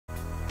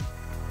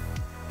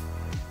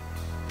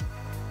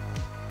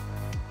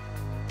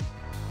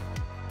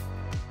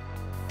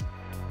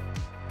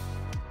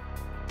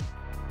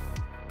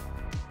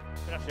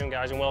afternoon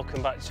guys, and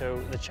welcome back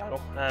to the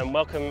channel.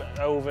 Welcome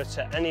over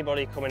to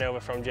anybody coming over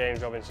from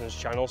James Robinson's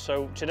channel.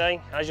 So today,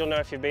 as you'll know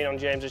if you've been on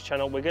James's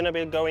channel, we're going to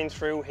be going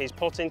through his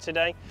putting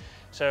today.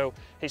 So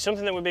it's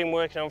something that we've been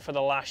working on for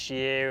the last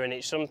year, and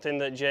it's something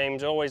that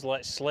James always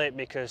lets slip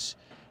because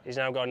he's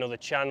now got another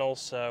channel,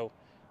 so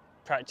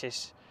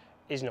practice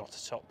is not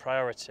a top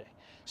priority.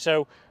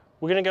 So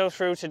we're going to go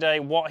through today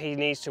what he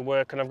needs to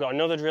work on. I've got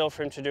another drill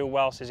for him to do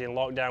whilst he's in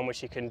lockdown, which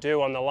he can do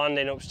on the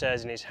landing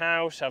upstairs in his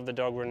house, have the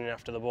dog running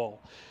after the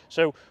ball.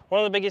 So one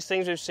of the biggest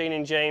things we've seen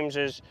in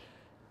James's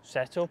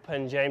setup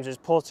and James's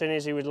putting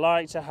is he would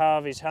like to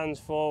have his hands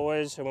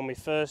forwards, and when we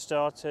first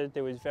started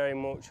there was very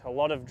much a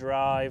lot of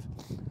drive,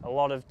 a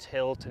lot of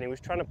tilt, and he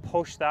was trying to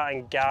push that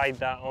and guide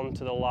that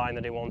onto the line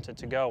that he wanted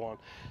to go on.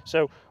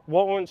 So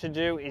what we want to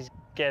do is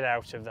get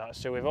out of that.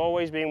 So we've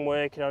always been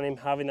working on him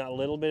having that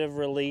little bit of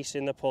release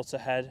in the putter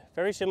head,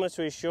 very similar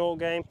to his short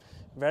game,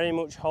 very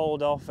much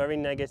hold off, very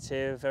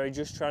negative, very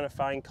just trying to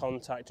find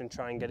contact and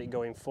try and get it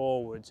going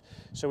forwards.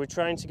 So we're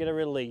trying to get a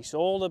release.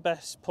 All the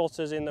best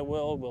putters in the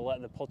world will let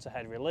the putter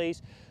head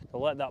release,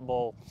 they'll let that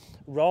ball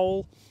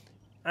roll,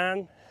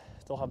 and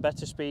they'll have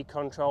better speed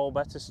control,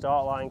 better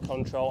start line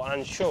control,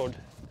 and should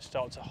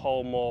start to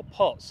hold more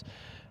putts.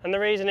 And the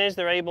reason is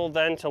they're able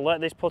then to let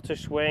this putter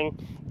swing,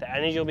 the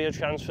energy will be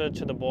transferred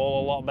to the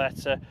ball a lot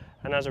better,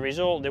 and as a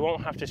result they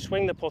won't have to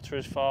swing the putter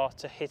as far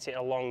to hit it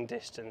a long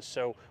distance.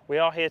 So we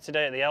are here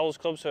today at the Els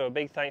Club, so a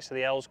big thanks to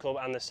the Els Club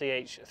and the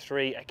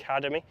CH3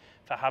 Academy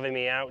for having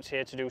me out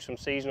here to do some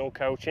seasonal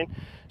coaching.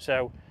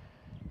 So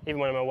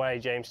even when I'm away,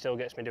 James still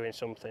gets me doing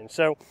something.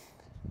 So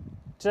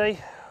today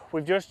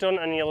we've just done,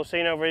 and you'll have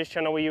seen over his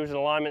channel, we use an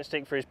alignment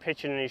stick for his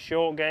pitching and his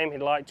short game.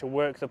 He'd like to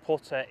work the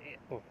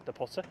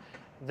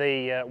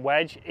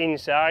wedge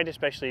inside,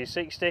 especially his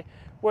 60,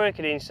 work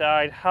it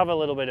inside, have a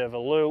little bit of a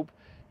loop,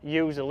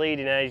 use the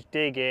leading edge,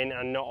 dig in,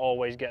 and not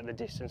always get the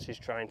distance he's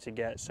trying to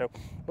get. So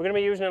we're going to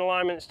be using an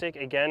alignment stick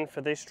again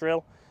for this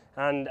drill,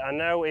 and I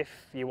know if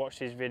you watched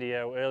his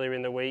video earlier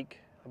in the week,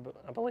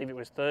 I believe it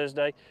was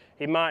Thursday,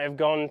 he might have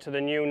gone to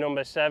the new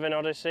number 7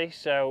 Odyssey,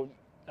 so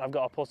I've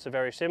got a putter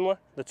very similar,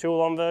 the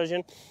tool-on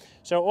version.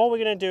 So all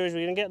we're going to do is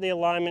we're going to get the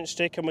alignment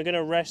stick and we're going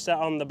to rest that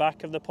on the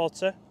back of the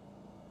putter.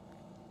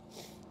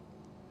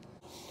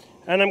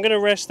 And I'm going to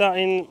rest that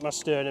in my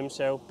sternum,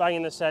 so bang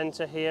in the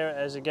centre here,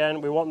 as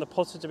again we want the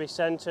putter to be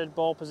centred,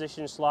 ball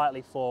position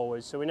slightly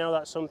forward. So we know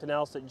that's something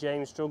else that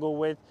James struggled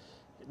with.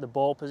 The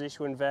ball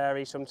position would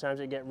vary,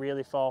 sometimes it get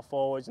really far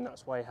forwards, and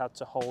that's why he had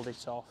to hold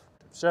it off.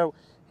 So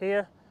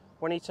here,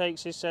 when he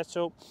takes his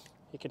setup,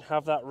 he can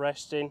have that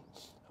resting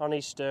on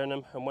his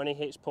sternum, and when he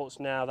hits putts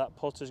now, that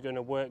putter's going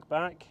to work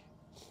back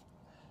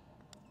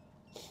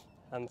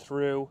and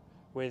through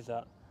with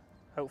that.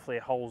 Hopefully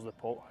it holds the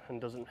putt and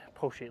doesn't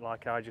push it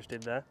like I just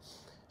did there.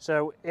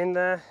 So in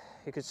there,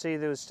 you can see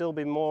there will still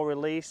be more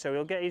release, so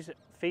he'll get his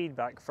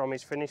feedback from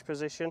his finish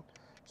position.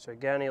 So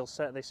again, he'll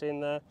set this in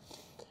there,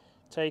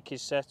 take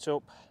his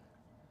setup,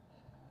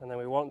 and then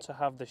we want to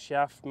have the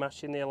shaft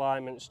matching the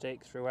alignment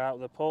stick throughout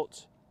the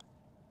putt.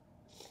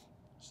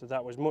 So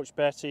that was much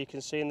better. You can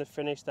see in the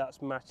finish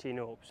that's matching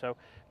up. So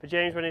for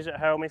James, when he's at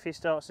home, if he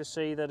starts to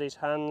see that his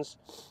hands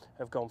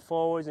have gone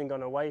forwards and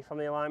gone away from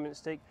the alignment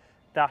stick,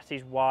 that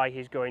is why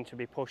he's going to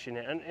be pushing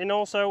it. And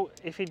also,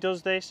 if he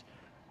does this,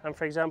 and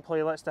for example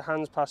he lets the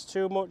hands pass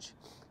too much,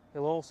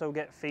 he'll also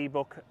get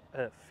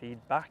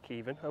feedback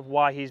even of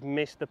why he's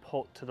missed the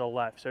putt to the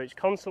left. So it's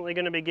constantly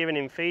going to be giving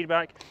him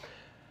feedback,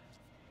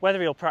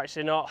 whether he'll practice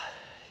or not.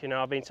 You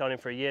know, I've been telling him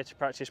for a year to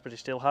practice, but he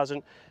still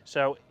hasn't.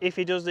 So if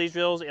he does these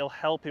drills, it'll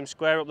help him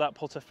square up that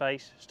putter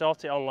face,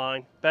 start it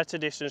online, better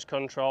distance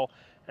control,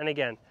 and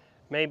again,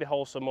 maybe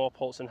hold some more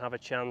putts and have a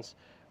chance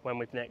when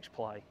we next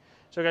play.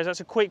 So guys, that's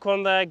a quick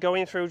one there,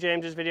 going through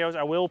James's videos.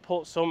 I will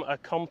put a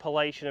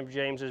compilation of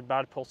James's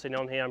bad putting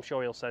on here. I'm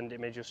sure he'll send it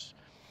me just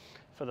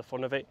for the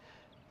fun of it.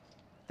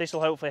 This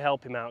will hopefully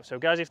help him out. So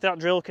guys, if that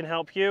drill can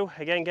help you,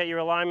 again, get your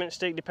alignment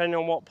stick. Depending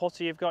on what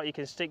putter you've got, you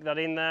can stick that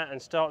in there and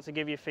start to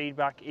give you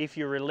feedback if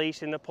you're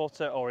releasing the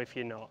putter or if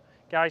you're not.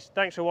 Guys,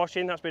 thanks for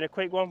watching. That's been a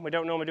quick one. We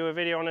don't normally do a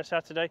video on a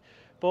Saturday,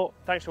 but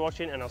thanks for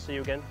watching, and I'll see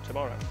you again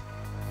tomorrow.